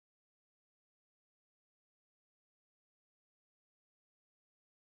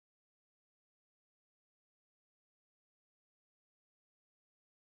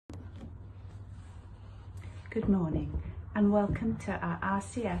Good morning and welcome to our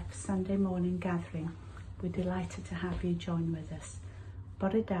RCF Sunday morning gathering. We're delighted to have you join with us.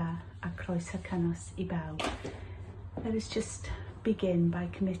 Bore da a croeso cynnos I bawb. Let us just begin by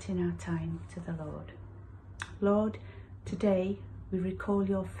committing our time to the Lord. Lord, today we recall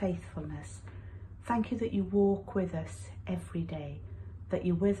your faithfulness. Thank you that you walk with us every day, that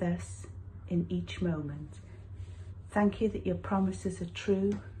you're with us in each moment. Thank you that your promises are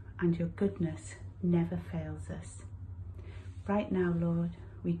true and your goodness never fails us. Right now, Lord,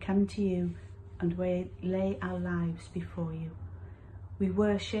 we come to you and we lay our lives before you. We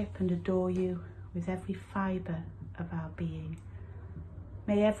worship and adore you with every fibre of our being.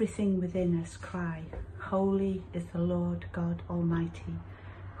 May everything within us cry, holy is the Lord God Almighty,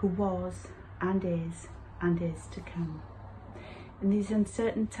 who was and is to come. In these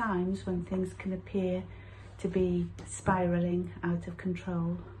uncertain times when things can appear to be spiralling out of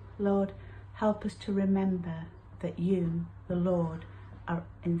control, Lord, help us to remember that you, the Lord, are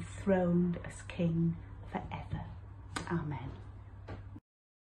enthroned as King forever. Amen.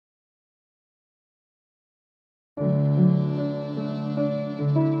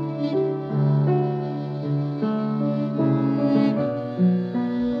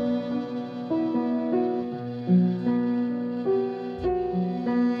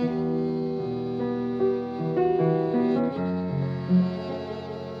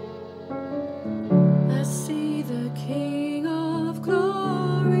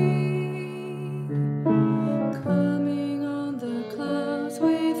 Coming on the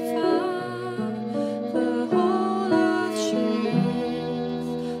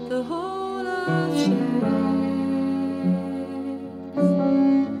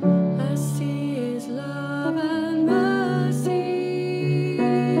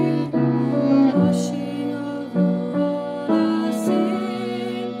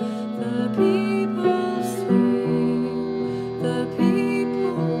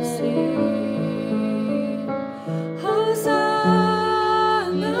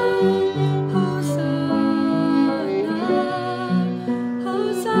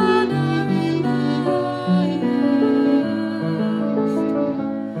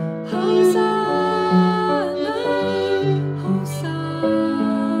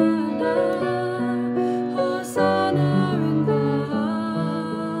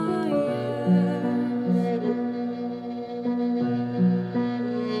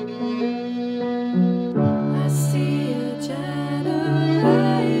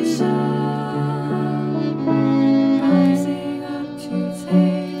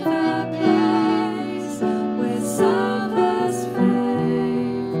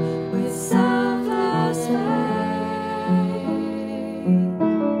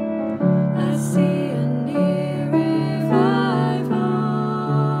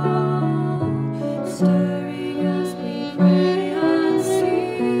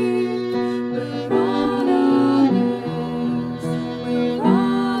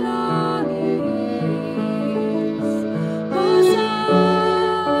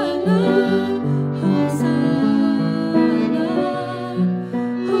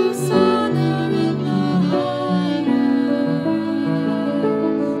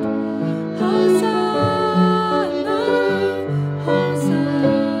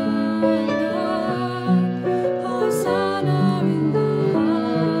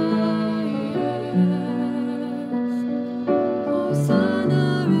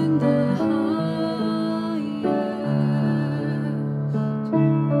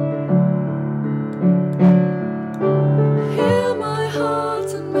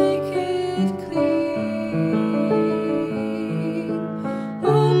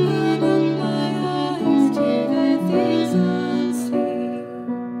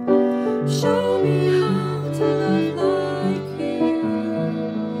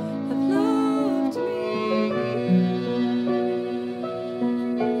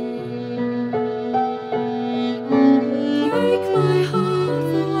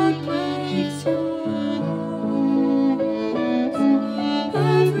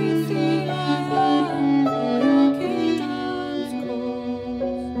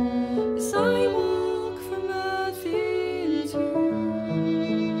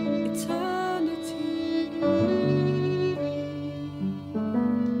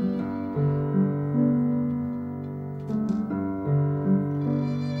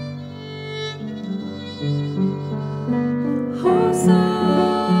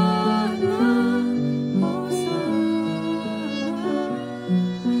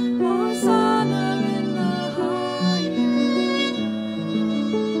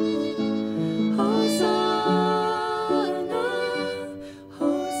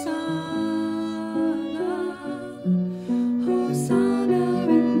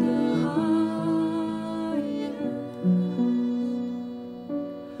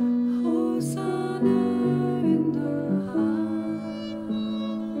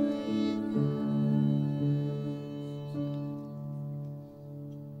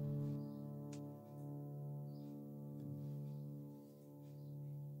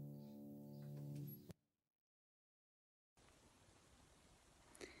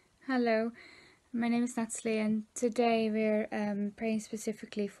Hello, my name is Natalie, and today we're praying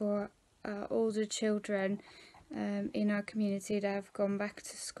specifically for older children in our community that have gone back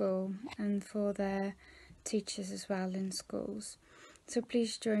to school, and for their teachers as well in schools. So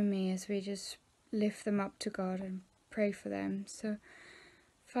please join me as we just lift them up to God and pray for them. So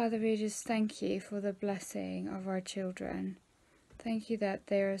Father, we just thank you for the blessing of our children. Thank you that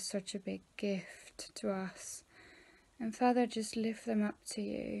they are such a big gift to us. And Father, just lift them up to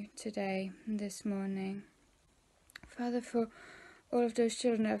you today, this morning. Father, for all of those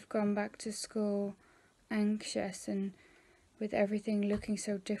children that have gone back to school anxious and with everything looking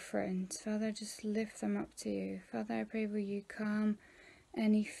so different, Father, just lift them up to you. Father, I pray will you calm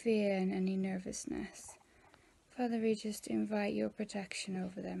any fear and any nervousness. Father, we just invite your protection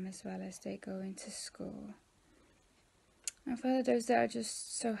over them as well as they go into school. And Father, those that are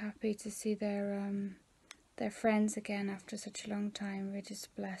just so happy to see their friends again after such a long time, we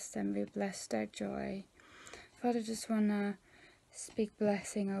just bless them, we bless their joy. Father, just want to speak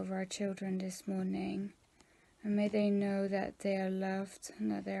blessing over our children this morning, and may they know that they are loved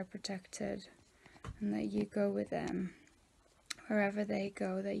and that they are protected, and that you go with them wherever they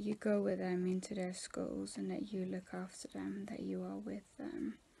go, that you go with them into their schools, and that you look after them, and that you are with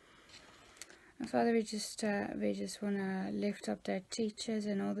them. And Father, we just want to lift up their teachers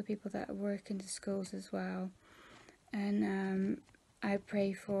and all the people that work in the schools as well. And I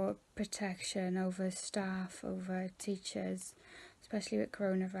pray for protection over staff, over teachers, especially with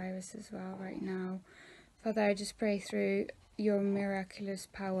coronavirus as well right now. Father, I just pray through your miraculous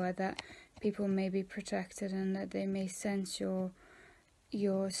power that people may be protected and that they may sense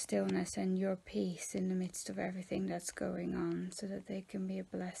your stillness and your peace in the midst of everything that's going on, so that they can be a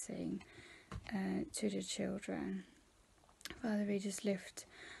blessing to the children. Father, we just lift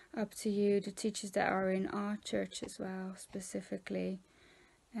up to you the teachers that are in our church as well, specifically,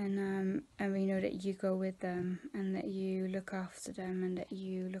 and we know that you go with them, and that you look after them, and that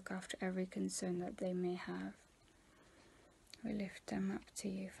you look after every concern that they may have. We lift them up to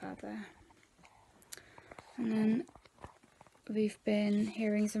you, Father. And then we've been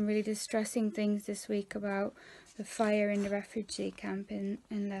hearing some really distressing things this week about the fire in the refugee camp in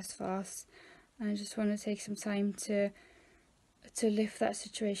Lesvos. And I just want to take some time to lift that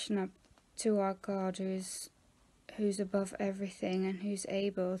situation up to our God, who's above everything and who's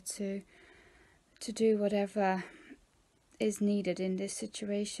able to do whatever is needed in this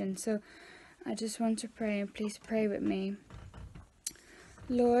situation. So I just want to pray, and please pray with me.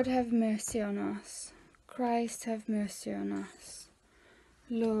 Lord, have mercy on us. Christ, have mercy on us.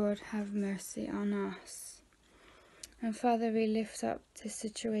 Lord, have mercy on us. And Father, we lift up this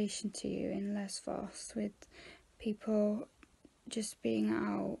situation to you in Lesvos, with people just being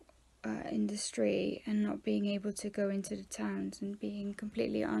out in the street and not being able to go into the towns, and being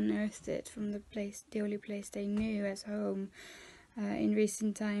completely unearthed from the only place they knew as home in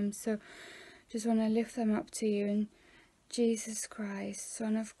recent times. So just want to lift them up to you. And Jesus Christ,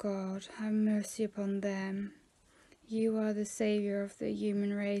 Son of God, have mercy upon them. You are the Saviour of the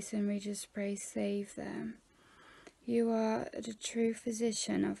human race, and we just pray, save them. You are the true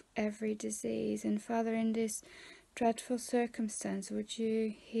physician of every disease, and Father, in this dreadful circumstance, would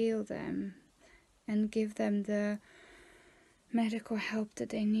you heal them and give them the medical help that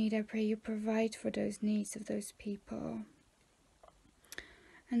they need? I pray you provide for those needs of those people.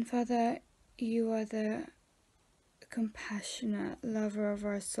 And Father, you are the compassionate lover of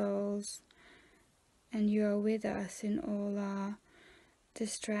our souls, and you are with us in all our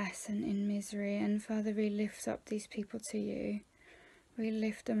distress and in misery. And Father, we lift up these people to you. We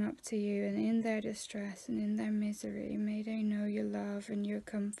lift them up to you, and in their distress and in their misery, may they know your love and your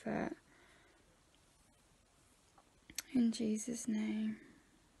comfort. In Jesus' name,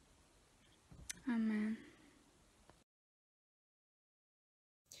 Amen.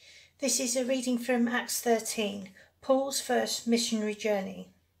 This is a reading from Acts 13, Paul's first missionary journey.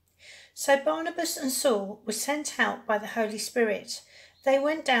 So Barnabas and Saul were sent out by the Holy Spirit. They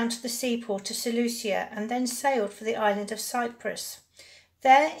went down to the seaport of Seleucia and then sailed for the island of Cyprus.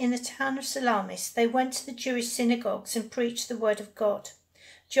 There, in the town of Salamis, they went to the Jewish synagogues and preached the word of God.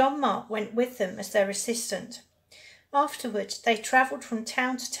 John Mark went with them as their assistant. Afterwards, they travelled from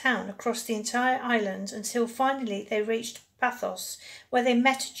town to town across the entire island until finally they reached Paphos, where they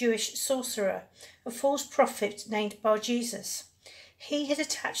met a Jewish sorcerer, a false prophet named Bar-Jesus. He had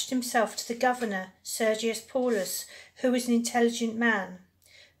attached himself to the governor, Sergius Paulus, who was an intelligent man.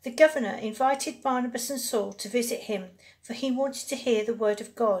 The governor invited Barnabas and Saul to visit him, for he wanted to hear the word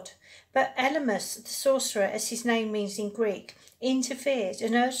of God. But Elymas, the sorcerer, as his name means in Greek, interfered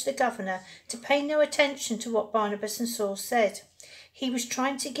and urged the governor to pay no attention to what Barnabas and Saul said. He was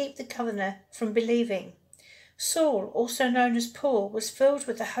trying to keep the governor from believing. Saul, also known as Paul, was filled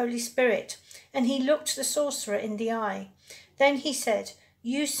with the Holy Spirit, and he looked the sorcerer in the eye. Then he said,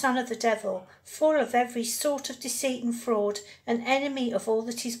 "You son of the devil, full of every sort of deceit and fraud, an enemy of all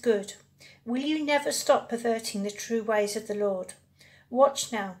that is good. Will you never stop perverting the true ways of the Lord?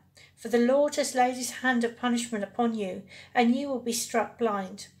 Watch now, for the Lord has laid his hand of punishment upon you, and you will be struck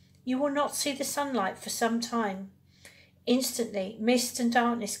blind. You will not see the sunlight for some time." Instantly, mist and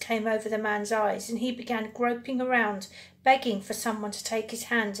darkness came over the man's eyes, and he began groping around, begging for someone to take his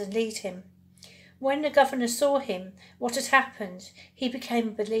hand and lead him. When the governor saw him, what had happened, he became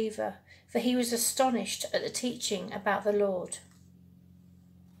a believer, for he was astonished at the teaching about the Lord.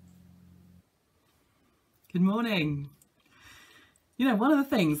 Good morning. You know, one of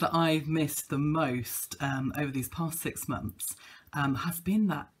the things that I've missed the most over these past 6 months has been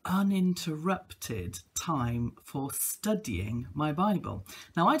that uninterrupted time for studying my Bible.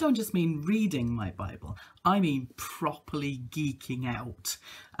 Now, I don't just mean reading my Bible, I mean properly geeking out.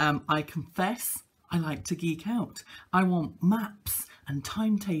 I confess I like to geek out. I want maps and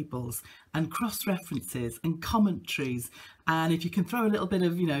timetables and cross-references and commentaries, and if you can throw a little bit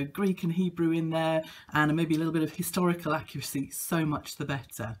of, Greek and Hebrew in there and maybe a little bit of historical accuracy, so much the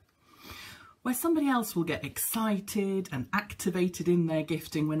better. Where somebody else will get excited and activated in their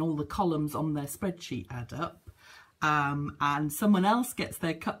gifting when all the columns on their spreadsheet add up, and someone else gets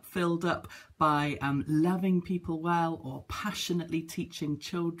their cup filled up by loving people well or passionately teaching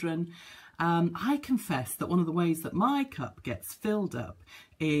children. I confess that one of the ways that my cup gets filled up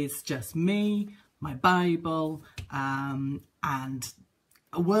is just me, my Bible, and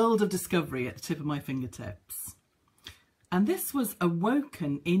a world of discovery at the tip of my fingertips. And this was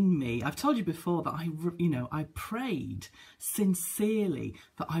awoken in me. I've told you before that I prayed sincerely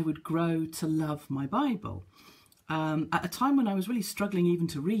that I would grow to love my Bible at a time when I was really struggling even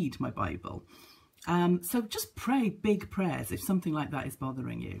to read my Bible. So just pray big prayers if something like that is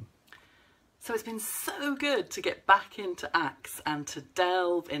bothering you. So it's been so good to get back into Acts and to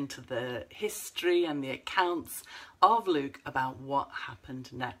delve into the history and the accounts of Luke about what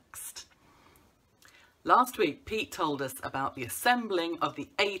happened next. Last week, Pete told us about the assembling of the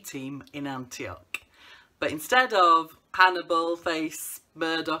A-team in Antioch. But instead of Hannibal, Face,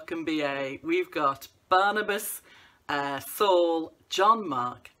 Murdoch and BA, we've got Barnabas, Saul, John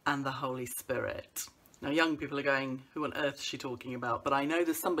Mark and the Holy Spirit. Now, young people are going, who on earth is she talking about? But I know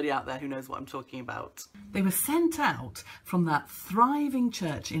there's somebody out there who knows what I'm talking about. They were sent out from that thriving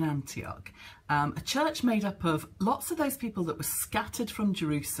church in Antioch, a church made up of lots of those people that were scattered from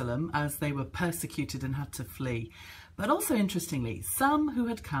Jerusalem as they were persecuted and had to flee. But also, interestingly, some who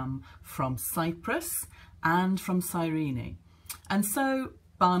had come from Cyprus and from Cyrene. And so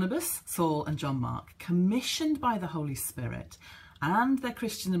Barnabas, Saul and John Mark, commissioned by the Holy Spirit, and their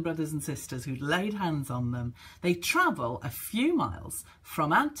Christian brothers and sisters who'd laid hands on them, they travel a few miles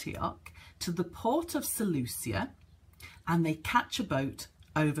from Antioch to the port of Seleucia, and they catch a boat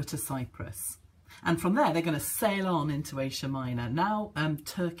over to Cyprus. And from there, they're going to sail on into Asia Minor, now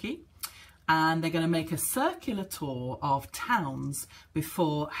Turkey, and they're going to make a circular tour of towns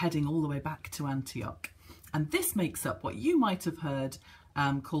before heading all the way back to Antioch. And this makes up what you might have heard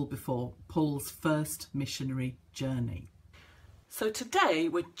called before Paul's first missionary journey. So today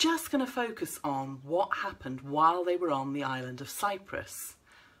we're just going to focus on what happened while they were on the island of Cyprus.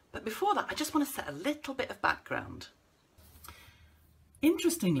 But before that, I just want to set a little bit of background.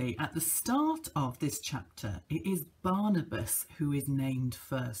 Interestingly, at the start of this chapter, it is Barnabas who is named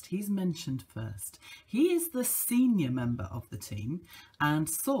first. He's mentioned first. He is the senior member of the team, and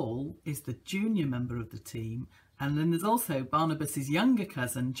Saul is the junior member of the team. And then there's also Barnabas's younger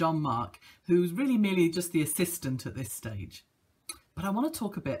cousin, John Mark, who's really merely just the assistant at this stage. But I want to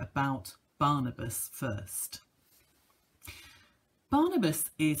talk a bit about Barnabas first. Barnabas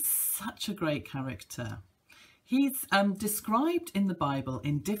is such a great character. He's described in the Bible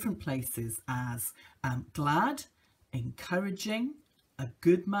in different places as glad, encouraging, a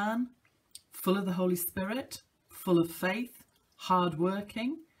good man, full of the Holy Spirit, full of faith,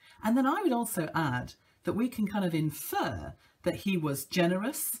 hardworking. And then I would also add that we can kind of infer that he was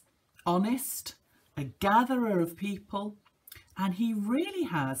generous, honest, a gatherer of people. And he really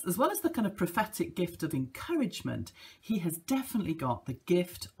has, as well as the kind of prophetic gift of encouragement, he has definitely got the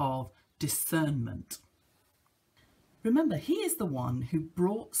gift of discernment. Remember, he is the one who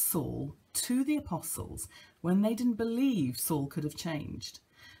brought Saul to the apostles when they didn't believe Saul could have changed.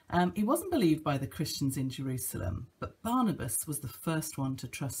 He wasn't believed by the Christians in Jerusalem, but Barnabas was the first one to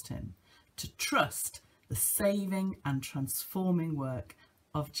trust him, to trust the saving and transforming work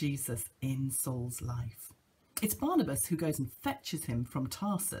of Jesus in Saul's life. It's Barnabas who goes and fetches him from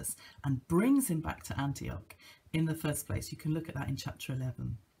Tarsus and brings him back to Antioch in the first place. You can look at that in chapter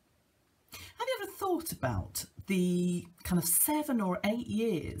 11. Have you ever thought about the kind of 7 or 8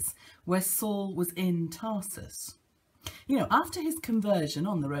 years where Saul was in Tarsus? You know, after his conversion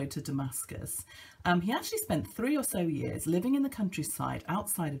on the road to Damascus, he actually spent 3 or so years living in the countryside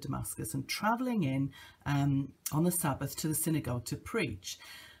outside of Damascus and travelling in on the Sabbath to the synagogue to preach.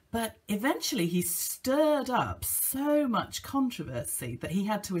 But eventually he stirred up so much controversy that he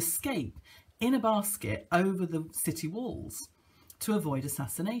had to escape in a basket over the city walls to avoid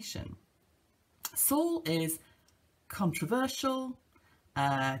assassination. Saul is controversial,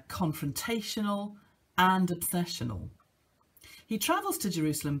 confrontational and obsessional. He travels to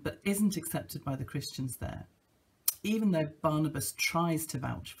Jerusalem but isn't accepted by the Christians there, even though Barnabas tries to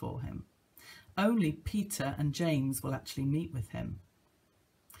vouch for him. Only Peter and James will actually meet with him.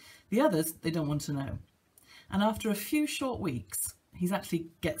 The others, they don't want to know. And after a few short weeks, he actually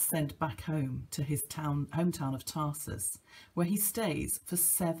gets sent back home to his hometown of Tarsus, where he stays for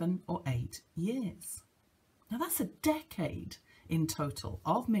 7 or 8 years. Now that's a decade in total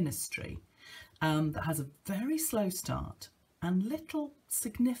of ministry that has a very slow start and little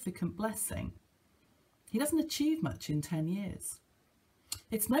significant blessing. He doesn't achieve much in 10 years.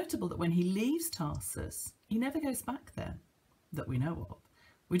 It's notable that when he leaves Tarsus, he never goes back there, that we know of.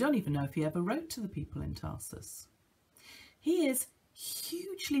 We don't even know if he ever wrote to the people in Tarsus. He is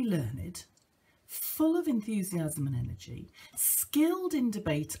hugely learned, full of enthusiasm and energy, skilled in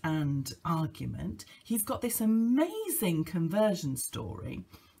debate and argument. He's got this amazing conversion story.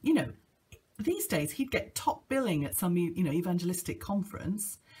 You know, these days he'd get top billing at some, evangelistic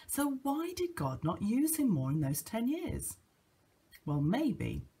conference. So why did God not use him more in those 10 years? Well,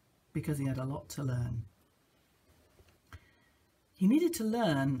 maybe because he had a lot to learn. He needed to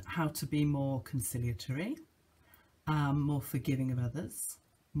learn how to be more conciliatory, more forgiving of others,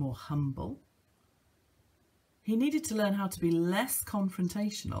 more humble. He needed to learn how to be less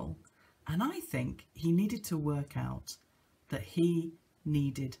confrontational, and I think he needed to work out that he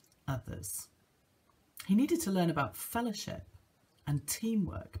needed others. He needed to learn about fellowship and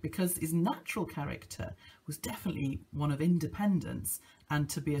teamwork because his natural character was definitely one of independence and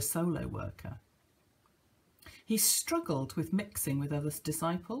to be a solo worker. He struggled with mixing with other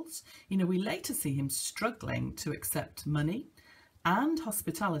disciples. You know, we later see him struggling to accept money and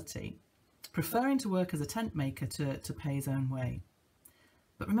hospitality, preferring to work as a tent maker to pay his own way.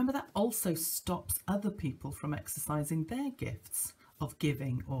 But remember, that also stops other people from exercising their gifts of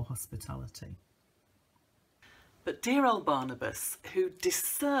giving or hospitality. But dear old Barnabas, who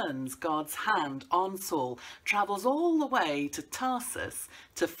discerns God's hand on Saul, travels all the way to Tarsus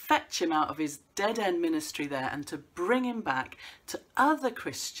to fetch him out of his dead-end ministry there and to bring him back to other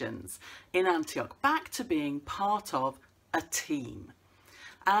Christians in Antioch, back to being part of a team.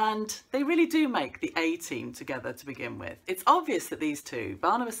 And they really do make the A team together to begin with. It's obvious that these two,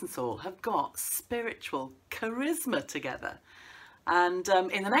 Barnabas and Saul, have got spiritual charisma together. And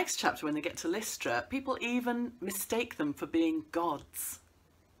in the next chapter, when they get to Lystra, people even mistake them for being gods.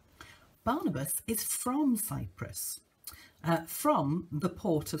 Barnabas is from Cyprus, from the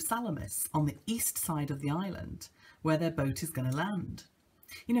port of Salamis on the east side of the island, where their boat is going to land.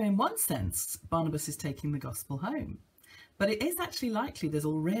 You know, in one sense, Barnabas is taking the gospel home, but it is actually likely there's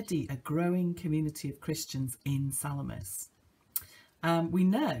already a growing community of Christians in Salamis. We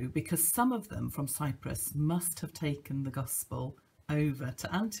know because some of them from Cyprus must have taken the gospel over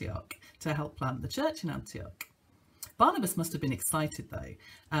to Antioch to help plant the church in Antioch. Barnabas must have been excited though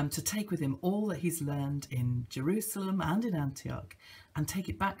to take with him all that he's learned in Jerusalem and in Antioch and take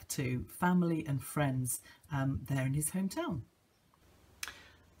it back to family and friends there in his hometown.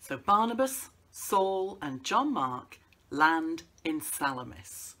 So Barnabas, Saul and John Mark land in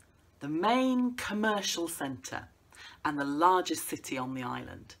Salamis, the main commercial centre and the largest city on the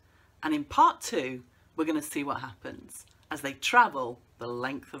island. And in part 2, we're going to see what happens as they travel the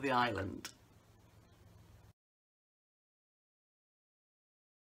length of the island.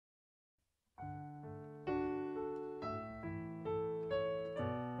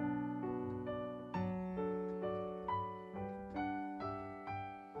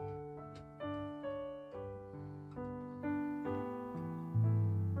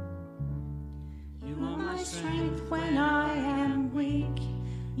 You are my strength when I am weak.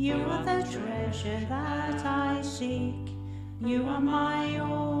 You are the treasure that I seek. You are my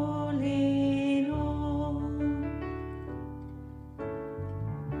all in all.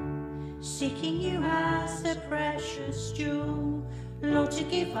 Seeking you as a precious jewel, Lord, to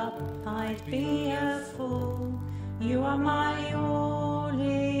give up I'd be a fool. You are my all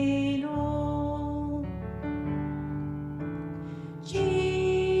in all.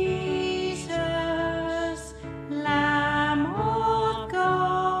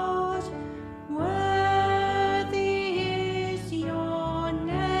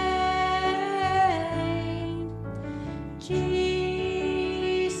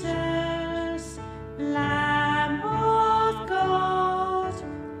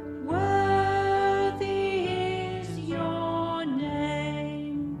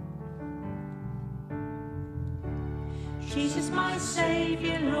 Jesus, my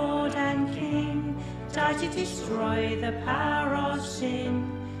Saviour, Lord and King, died to destroy the power of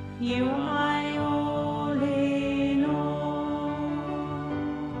sin. You are my all in all.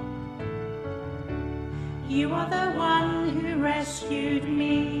 You are the one who rescued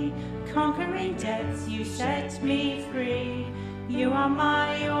me, conquering death, you set me free. You are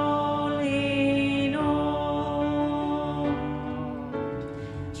my all in all.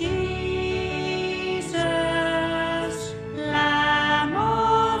 Jesus, Lamb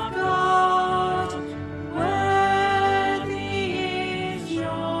of God, worthy is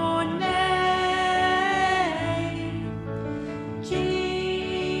your name. Jesus,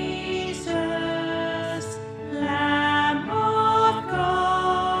 Lamb of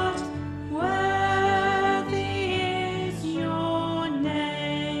God, worthy is your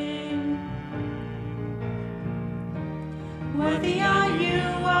name. Worthy are you,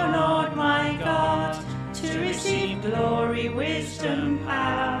 O Lord my God, to receive glory, wisdom,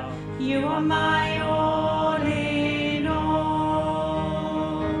 power. You are my all in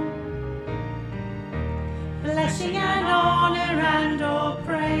all. Blessing and honour and all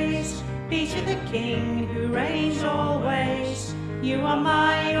praise be to the King who reigns always. You are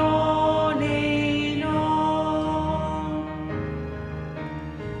my all in all.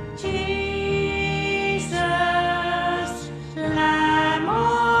 Jesus, Lamb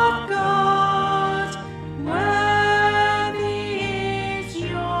of God, worthy is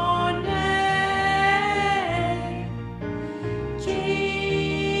your name.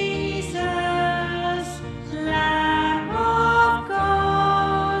 Jesus, Lamb of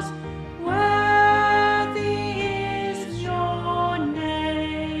God, worthy is your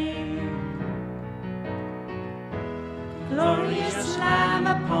name. Glorious Lamb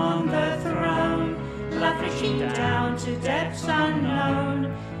upon the throne, love reaching down to depths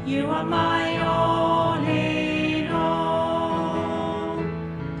unknown. You are my all in all.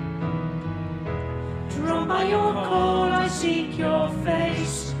 Drawn by your call, I seek your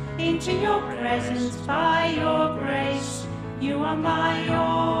face, into your presence by your grace. You are my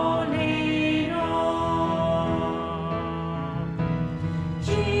all in all.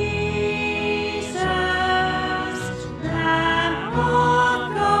 Jesus, Lamb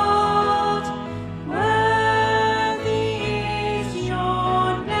of God, worthy is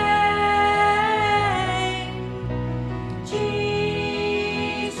your name.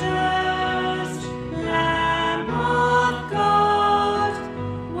 Jesus, Lamb of God,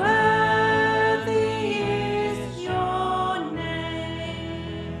 worthy is your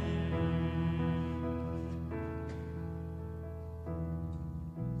name.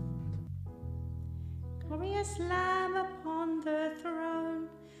 Glorious Lamb upon the throne,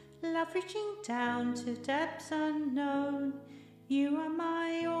 love reaching down to depths unknown. You are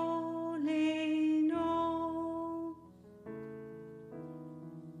my all in all.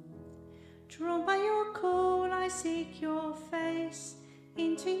 Drawn by your call, I seek your face,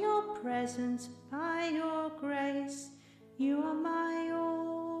 into your presence by your grace. You are my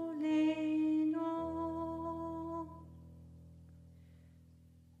all in all.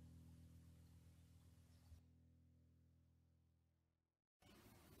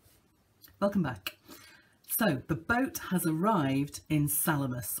 Welcome back. So the boat has arrived in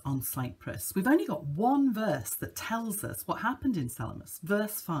Salamis on Cyprus. We've only got one verse that tells us what happened in Salamis,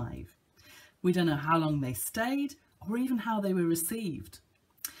 verse 5. We don't know how long they stayed or even how they were received.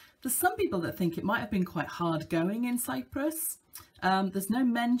 There's some people that think it might have been quite hard going in Cyprus. There's no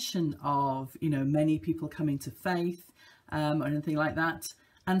mention of, many people coming to faith or anything like that.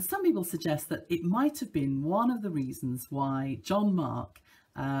 And some people suggest that it might have been one of the reasons why John Mark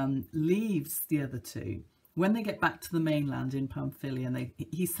leaves the other two. When they get back to the mainland in Pamphylia, and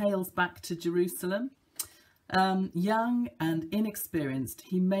he sails back to Jerusalem. Young and inexperienced,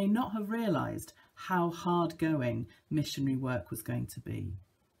 he may not have realised how hard-going missionary work was going to be.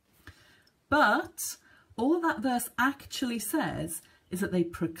 But all that verse actually says is that they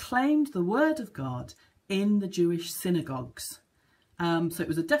proclaimed the word of God in the Jewish synagogues. So it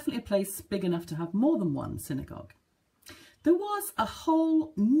was definitely a place big enough to have more than one synagogue. There was a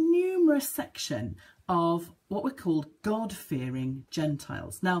whole numerous section of what were called God-fearing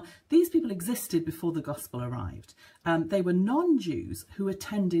Gentiles. Now, these people existed before the gospel arrived. They were non-Jews who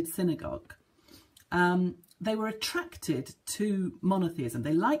attended synagogue. They were attracted to monotheism.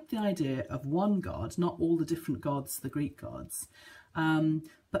 They liked the idea of one God, not all the different gods, the Greek gods.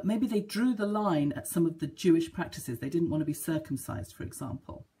 But maybe they drew the line at some of the Jewish practices. They didn't want to be circumcised, for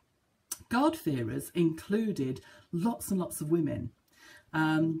example. God-fearers included lots and lots of women.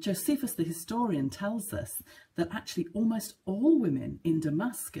 Josephus the historian tells us that actually almost all women in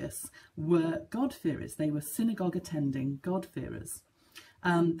Damascus were God-fearers. They were synagogue attending God-fearers.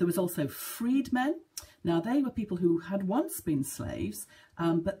 There was also freedmen. Now they were people who had once been slaves,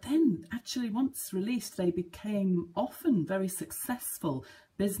 but then actually once released they became often very successful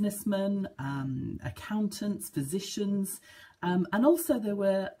businessmen, accountants, physicians, and also there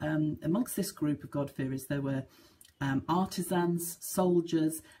were amongst this group of God-fearers there were artisans,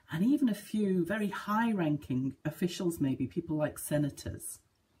 soldiers, and even a few very high-ranking officials, maybe people like senators.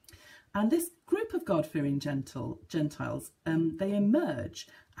 And this group of God-fearing Gentiles, they emerge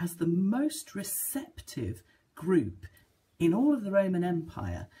as the most receptive group in all of the Roman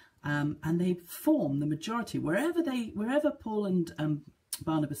Empire, and they form the majority. Wherever Paul and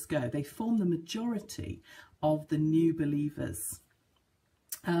Barnabas go, they form the majority of the new believers.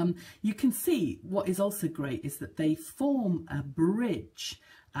 You can see what is also great is that they form a bridge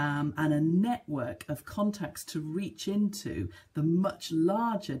and a network of contacts to reach into the much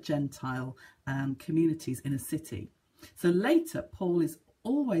larger Gentile communities in a city. So later, Paul is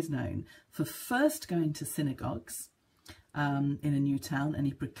always known for first going to synagogues in a new town, and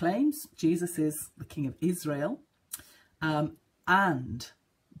he proclaims Jesus is the King of Israel and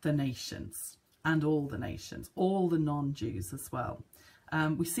the nations, and all the nations, all the non-Jews as well.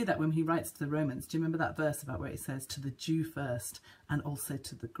 We see that when he writes to the Romans. Do you remember that verse about where it says to the Jew first and also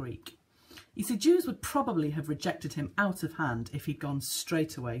to the Greek? You see, Jews would probably have rejected him out of hand if he'd gone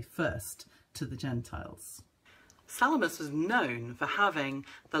straight away first to the Gentiles. Salamis was known for having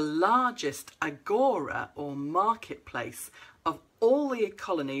the largest agora or marketplace of all the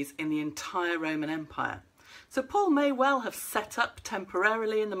colonies in the entire Roman Empire. So Paul may well have set up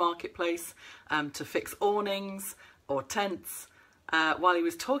temporarily in the marketplace to fix awnings or tents while he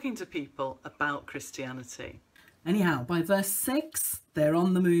was talking to people about Christianity. Anyhow, by verse 6, they're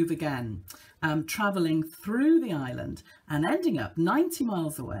on the move again, travelling through the island and ending up 90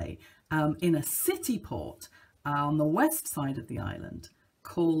 miles away in a city port on the west side of the island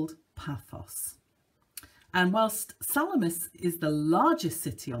called Paphos. And whilst Salamis is the largest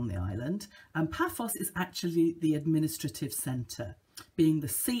city on the island, Paphos is actually the administrative centre, being the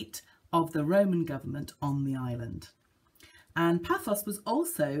seat of the Roman government on the island. And Paphos was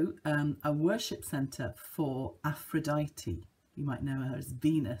also a worship centre for Aphrodite. You might know her as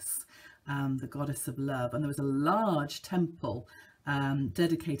Venus, the goddess of love. And there was a large temple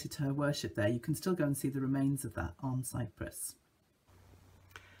dedicated to her worship there. You can still go and see the remains of that on Cyprus.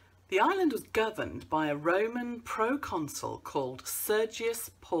 The island was governed by a Roman proconsul called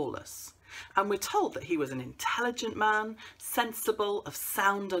Sergius Paulus, and we're told that he was an intelligent man, sensible, of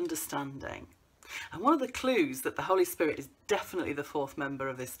sound understanding. And one of the clues that the Holy Spirit is definitely the fourth member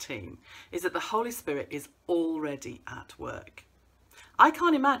of this team is that the Holy Spirit is already at work. I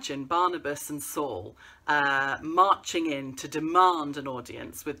can't imagine Barnabas and Saul marching in to demand an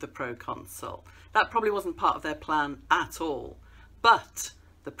audience with the proconsul. That probably wasn't part of their plan at all. But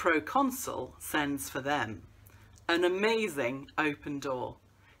the proconsul sends for them. An amazing open door.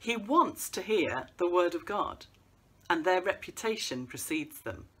 He wants to hear the word of God, and their reputation precedes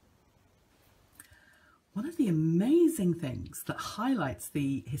them. One of the amazing things that highlights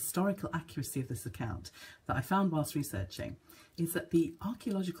the historical accuracy of this account that I found whilst researching is that the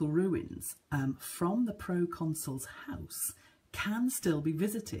archaeological ruins from the proconsul's house can still be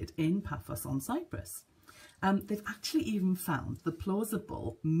visited in Paphos on Cyprus. They've actually even found the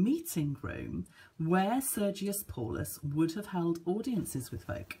plausible meeting room where Sergius Paulus would have held audiences with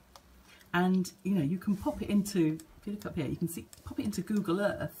folk. And, you know, you can pop it into, if you look up here, you can see, pop it into Google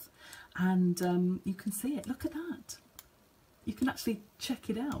Earth and you can see it. Look at that. You can actually check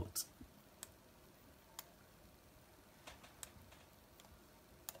it out.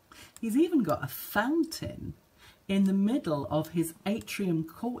 He's even got a fountain in the middle of his atrium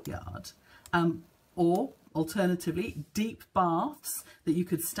courtyard, or alternatively deep baths that you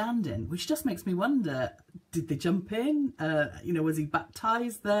could stand in, which just makes me wonder, did they jump in? You know, was he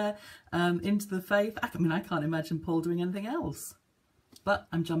baptized there into the faith? I mean, I can't imagine Paul doing anything else. But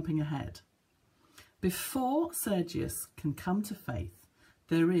I'm jumping ahead. Before Sergius can come to faith,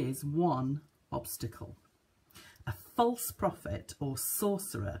 there is one obstacle. A false prophet or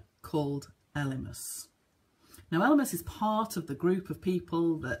sorcerer called Elymas. Now, Elymas is part of the group of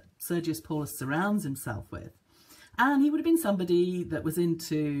people that Sergius Paulus surrounds himself with. And he would have been somebody that was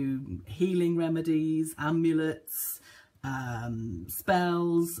into healing remedies, amulets,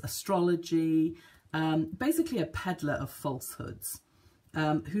 spells, astrology, basically a peddler of falsehoods,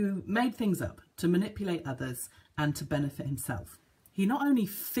 who made things up to manipulate others and to benefit himself. He not only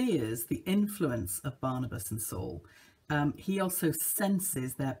fears the influence of Barnabas and Saul, he also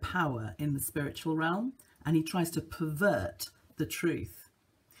senses their power in the spiritual realm, and he tries to pervert the truth.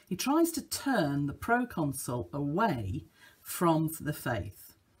 He tries to turn the proconsul away from the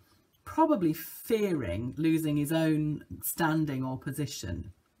faith, probably fearing losing his own standing or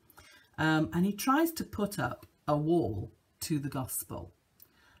position. And he tries to put up a wall to the gospel.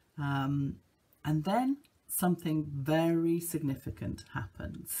 And then something very significant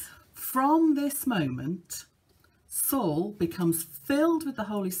happens. From this moment, Saul becomes filled with the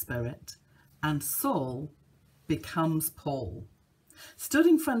Holy Spirit, and Saul becomes Paul. Stood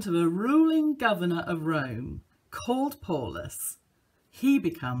in front of a ruling governor of Rome called Paulus, he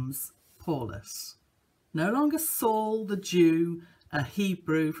becomes Paulus. No longer Saul the Jew, a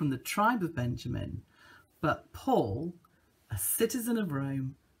Hebrew from the tribe of Benjamin, but Paul, a citizen of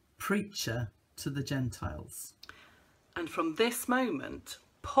Rome, preacher to the Gentiles. And from this moment,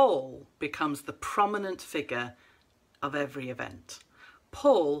 Paul becomes the prominent figure of every event.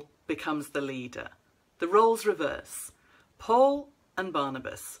 Paul becomes the leader. The roles reverse. Paul and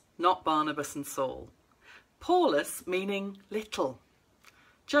Barnabas, not Barnabas and Saul. Paulus meaning little,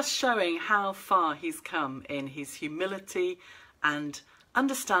 just showing how far he's come in his humility and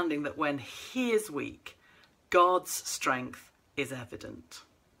understanding that when he is weak, God's strength is evident.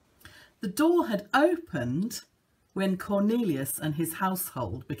 The door had opened when Cornelius and his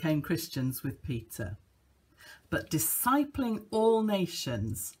household became Christians with Peter. But discipling all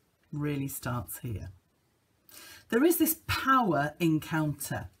nations really starts here. There is this power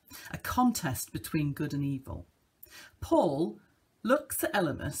encounter, a contest between good and evil. Paul looks at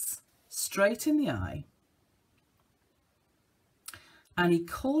Elymas straight in the eye and he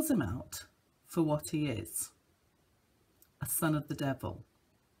calls him out for what he is, a son of the devil.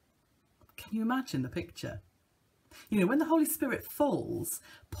 Can you imagine the picture? You know, when the Holy Spirit falls,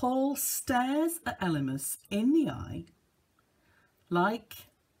 Paul stares at Elymas in the eye like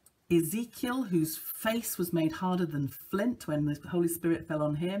Ezekiel, whose face was made harder than flint when the Holy Spirit fell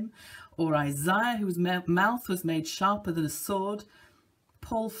on him, or Isaiah, whose mouth was made sharper than a sword.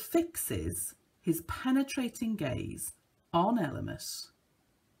 Paul fixes his penetrating gaze on Elymas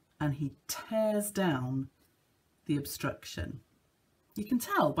and he tears down the obstruction. You can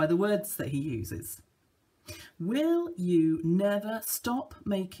tell by the words that he uses. Will you never stop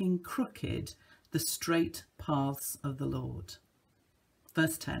making crooked the straight paths of the Lord?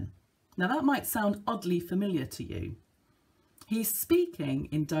 Verse 10. Now that might sound oddly familiar to you. He's speaking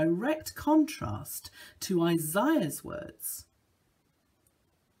in direct contrast to Isaiah's words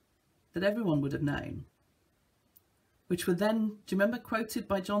that everyone would have known, which were then, do you remember, quoted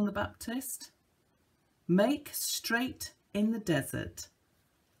by John the Baptist? Make straight in the desert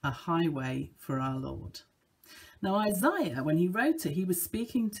a highway for our Lord. Now Isaiah, when he wrote it, he was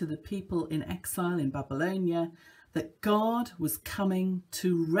speaking to the people in exile in Babylonia, that God was coming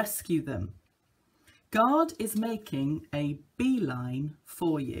to rescue them. God is making a beeline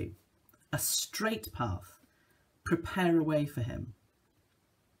for you, a straight path. Prepare a way for him.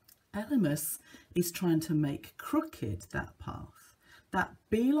 Elymas is trying to make crooked that path, that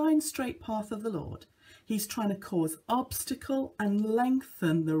beeline straight path of the Lord. He's trying to cause obstacle and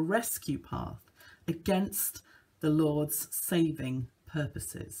lengthen the rescue path against the Lord's saving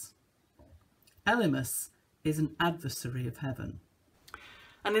purposes. Elymas is an adversary of heaven.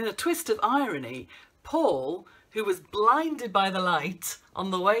 And in a twist of irony, Paul, who was blinded by the light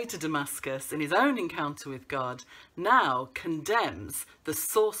on the way to Damascus in his own encounter with God, now condemns the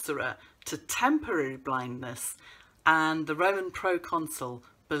sorcerer to temporary blindness, and the Roman proconsul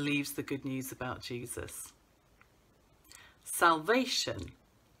believes the good news about Jesus. Salvation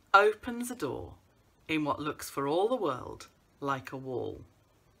opens a door in what looks for all the world like a wall.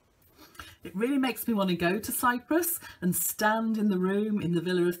 It really makes me want to go to Cyprus and stand in the room in the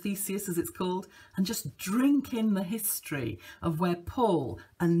Villa of Theseus, as it's called, and just drink in the history of where Paul,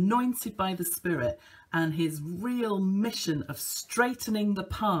 anointed by the Spirit, and his real mission of straightening the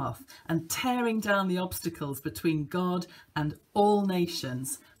path and tearing down the obstacles between God and all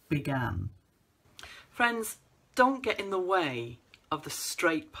nations began. Friends, don't get in the way of the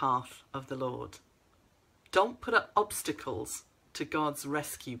straight path of the Lord. Don't put up obstacles to God's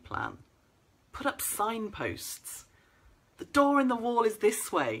rescue plan. Put up signposts. The door in the wall is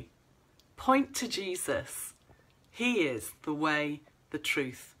this way. Point to Jesus. He is the way, the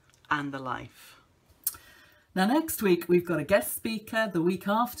truth, and the life. Now next week we've got a guest speaker, the week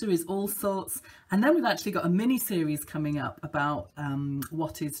after is All Sorts, and then we've actually got a mini-series coming up about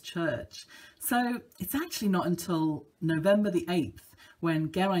what is church. So it's actually not until November the 8th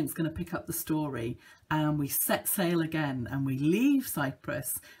when Geraint's going to pick up the story and we set sail again, and we leave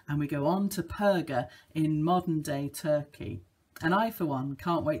Cyprus and we go on to Perga in modern day Turkey. And I, for one,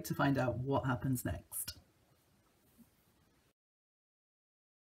 can't wait to find out what happens next.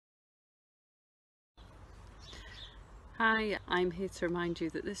 Hi, I'm here to remind you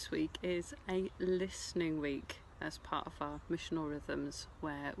that this week is a listening week as part of our missional rhythms,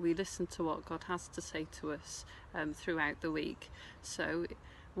 where we listen to what God has to say to us throughout the week. So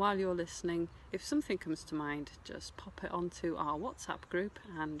while you're listening, if something comes to mind, just pop it onto our WhatsApp group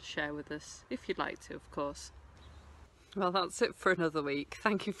and share with us, if you'd like to, of course. Well, that's it for another week.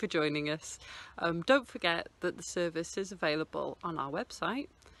 Thank you for joining us. Don't forget that the service is available on our website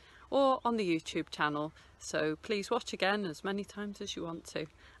or on the YouTube channel, so please watch again as many times as you want to,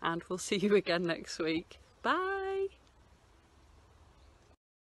 and we'll see you again next week. Bye!